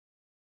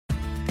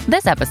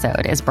This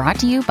episode is brought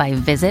to you by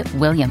Visit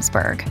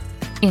Williamsburg.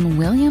 In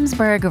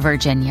Williamsburg,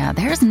 Virginia,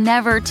 there's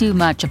never too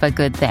much of a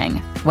good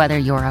thing. Whether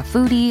you're a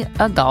foodie,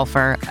 a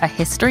golfer, a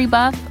history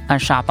buff, a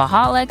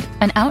shopaholic,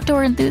 an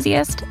outdoor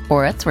enthusiast,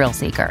 or a thrill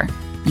seeker,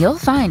 you'll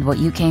find what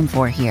you came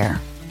for here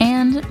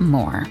and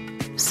more.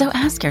 So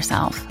ask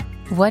yourself,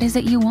 what is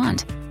it you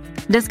want?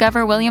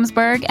 Discover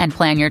Williamsburg and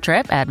plan your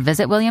trip at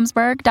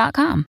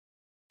visitwilliamsburg.com.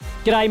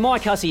 G'day,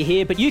 Mike Hussey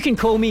here, but you can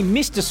call me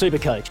Mr.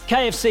 Supercoach.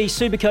 KFC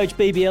Supercoach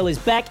BBL is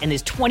back and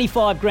there's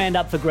 25 grand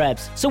up for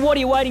grabs. So what are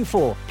you waiting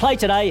for? Play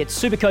today at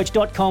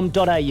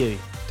supercoach.com.au.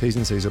 T's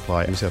and C's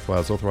apply. New South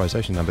Wales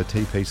authorisation number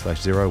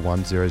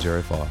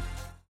TP/01005.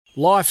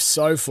 Life's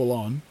so full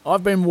on.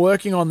 I've been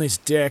working on this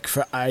deck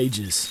for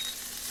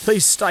ages.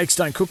 These steaks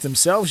don't cook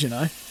themselves, you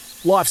know.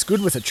 Life's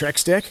good with a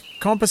Trex deck.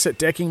 Composite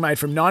decking made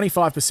from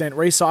 95%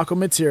 recycled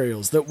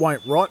materials that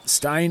won't rot,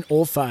 stain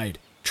or fade.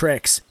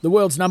 Trex, the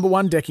world's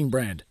 #1 decking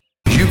brand.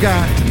 You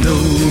got to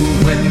know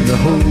when to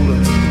hold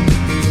up,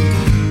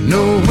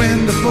 know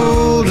when to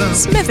fold up,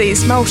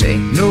 Smithy's Multi,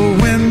 know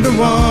when to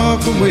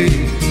walk away,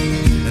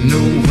 and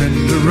know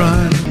when to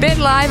run. Bet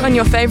live on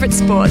your favourite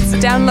sports.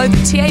 Download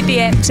the TAB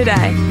app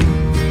today.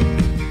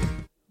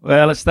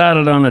 Well, it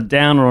started on a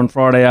downer on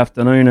Friday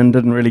afternoon and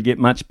didn't really get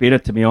much better,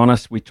 to be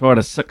honest. We tried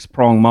a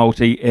 6-prong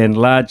multi and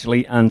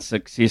largely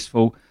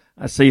unsuccessful.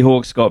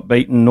 Seahawks got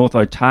beaten. North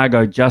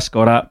Otago just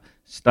got up.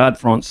 Stade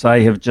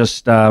Francais have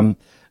just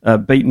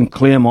beaten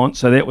Claremont,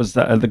 so that was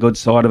the good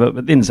side of it.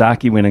 But then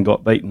Zaki went and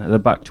got beaten at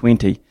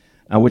 $1.20,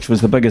 which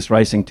was the biggest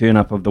racing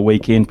turn-up of the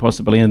weekend,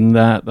 possibly in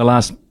the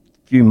last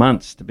few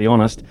months, to be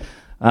honest.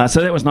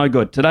 So that was no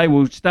good. Today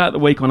we'll start the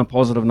week on a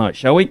positive note,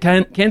 shall we?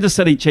 Kansas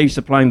City Chiefs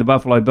are playing the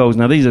Buffalo Bills.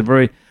 Now, these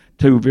are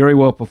two very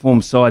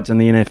well-performed sides in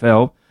the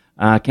NFL.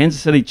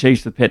 Kansas City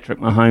Chiefs with Patrick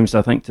Mahomes,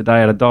 I think,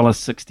 today at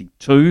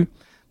 $1.62.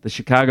 The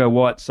Chicago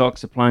White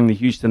Sox are playing the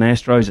Houston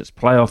Astros. It's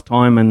playoff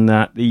time in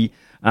the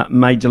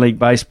Major League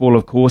Baseball,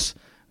 of course.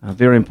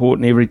 Very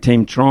important, every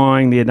team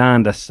trying their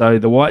darndest. So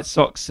the White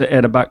Sox are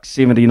at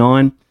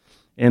 $1.79.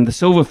 And the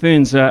Silver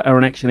Ferns are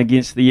in action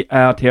against the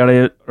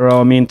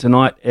Aotearoa men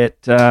tonight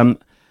at in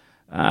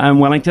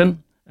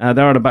Wellington.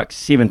 They're at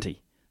 $1.70.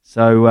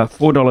 So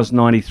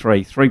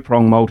 $4.93.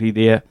 3-prong multi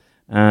there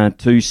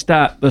to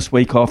start this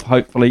week off,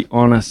 hopefully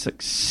on a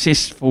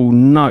successful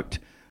note.